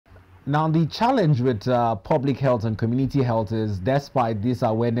Now, the challenge with public health and community health is, despite this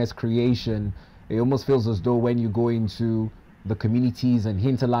awareness creation, it almost feels as though when you go into the communities and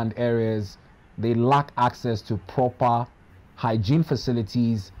hinterland areas, they lack access to proper hygiene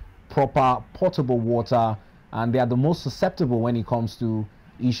facilities, proper potable water, and they are the most susceptible when it comes to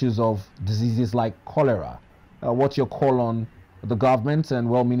issues of diseases like cholera. What's your call on the government and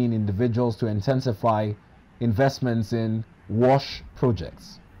well-meaning individuals to intensify investments in wash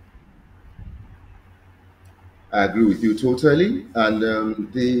projects? I agree with you totally. And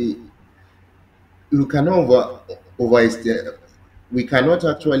the you cannot over we cannot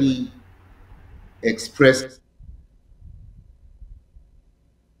actually express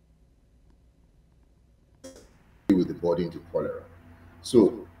with the body into cholera.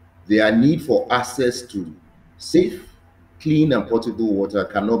 So their need for access to safe, clean, and potable water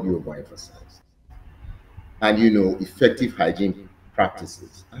cannot be overemphasized. And effective hygiene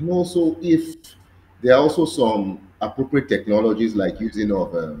practices. And also, if there are also some appropriate technologies like using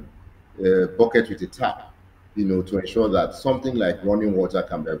of a bucket with a tap, to ensure that something like running water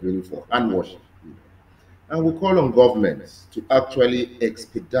can be available for hand washing. And we call on governments to actually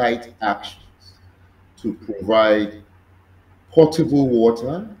expedite actions to provide potable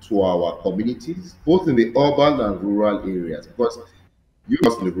water to our communities, both in the urban and rural areas. Because you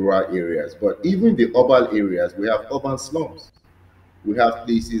lost in the rural areas, but even the urban areas, we have urban slums. We have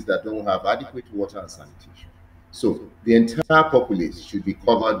places that don't have adequate water and sanitation. So the entire populace should be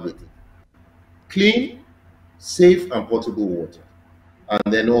covered with clean, safe, and potable water. And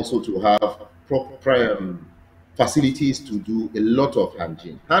then also to have proper facilities to do a lot of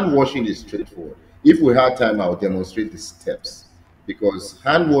hygiene. Hand washing is straightforward. If we had time, I'll demonstrate the steps, because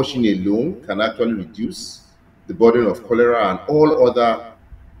hand washing alone can actually reduce the burden of cholera and all other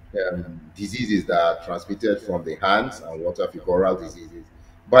diseases that are transmitted from the hands and water fecal diseases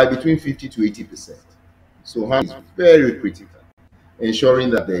by between 50 to 80%. So hand is very critical, ensuring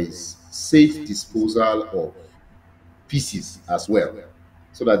that there is safe disposal of feces as well,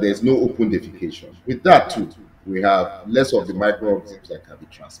 so that there is no open defecation. With that too, we have less of the microorganisms that can be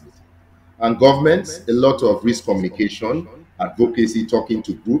transmitted. And governments, a lot of risk communication, advocacy, talking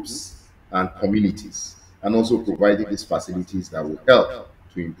to groups and communities, and also providing these facilities that will help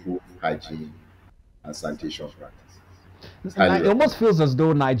to improve hygiene and sanitation practices. It almost feels as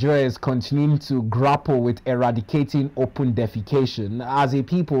though Nigeria is continuing to grapple with eradicating open defecation. As a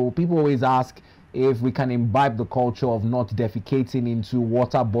people always ask if we can imbibe the culture of not defecating into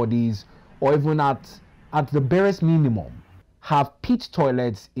water bodies, or even at the barest minimum, have pit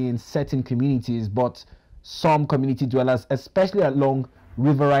toilets in certain communities, but some community dwellers, especially along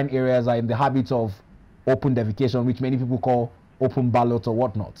riverine areas, are in the habit of open defecation, which many people call open ballot or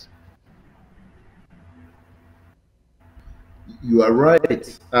whatnot. You are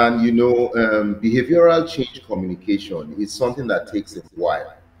right. And behavioral change communication is something that takes a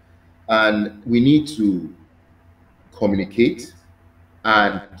while. And we need to communicate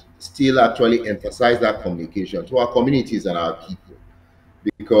and still actually emphasize that communication to our communities and our people,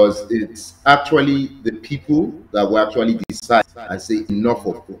 because it's actually the people that will actually decide and say enough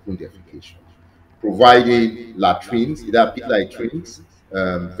of open defecation, providing latrines, either pit latrines,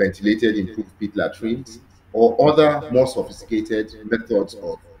 ventilated improved pit latrines, or other more sophisticated methods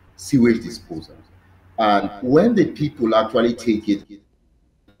of sewage disposal. And when the people actually take it,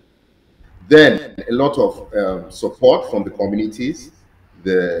 then a lot of support from the communities,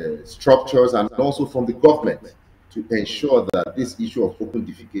 the structures, and also from the government to ensure that this issue of open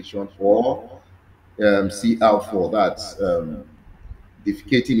defecation, or see out for that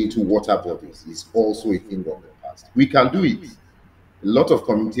defecating into water bodies, is also a thing of the past. We can do it. A lot of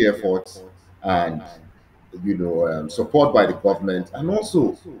community efforts and support by the government, and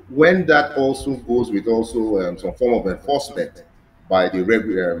also when that also goes with also some form of enforcement by the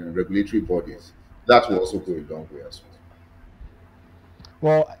regulatory bodies, that will also go a long way as well.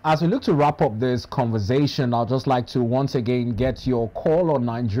 Well, as we look to wrap up this conversation, I'd just like to once again get your call on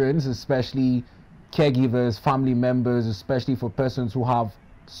Nigerians, especially caregivers, family members, especially for persons who have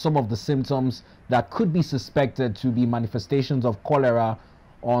some of the symptoms that could be suspected to be manifestations of cholera,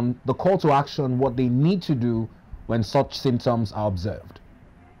 on the call to action, what they need to do when such symptoms are observed.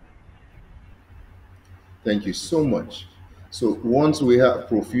 Thank you so much. So once we have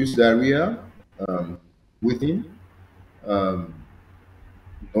profuse diarrhea, within um,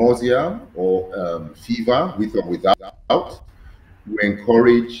 nausea or fever, with or without, we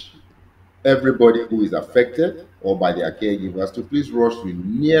encourage everybody who is affected or by their caregivers to please rush to the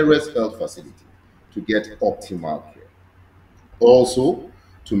nearest health facility to get optimal care. Also,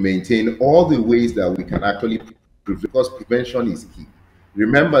 to maintain all the ways that we can actually prevent, because prevention is key.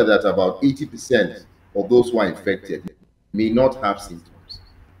 Remember that about 80% of those who are infected may not have symptoms.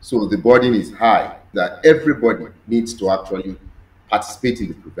 So the burden is high that everybody needs to actually participate in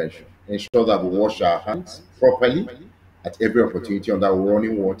the prevention. Ensure that we wash our hands properly at every opportunity under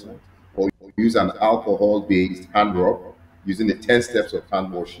running water, or use an alcohol-based hand rub using the 10 steps of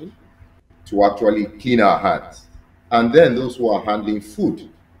hand washing to actually clean our hands. And then those who are handling food,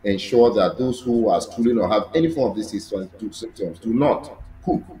 ensure that those who are stooling or have any form of these symptoms do not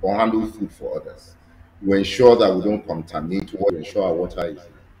cook or handle food for others. We ensure that we don't contaminate water, ensure our water is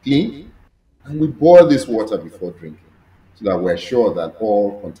clean, and we boil this water before drinking so that we're sure that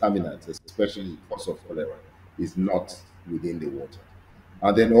all contaminants, especially the cause of cholera, is not within the water.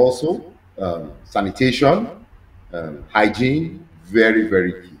 And then also sanitation, hygiene, very,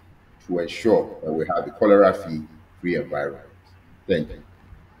 very key to ensure that we have a cholera-free environment. Thank you.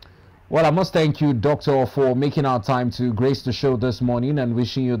 Well, I must thank you, Doctor, for making our time to grace the show this morning and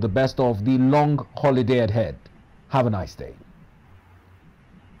wishing you the best of the long holiday ahead. Have a nice day.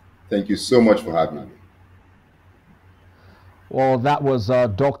 Thank you so much for having me. Well, that was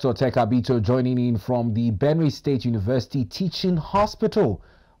Dr. Terkaa Bitto joining in from the Benue State University Teaching Hospital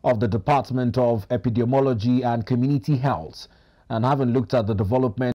of the Department of Epidemiology and Community Health, and having looked at the development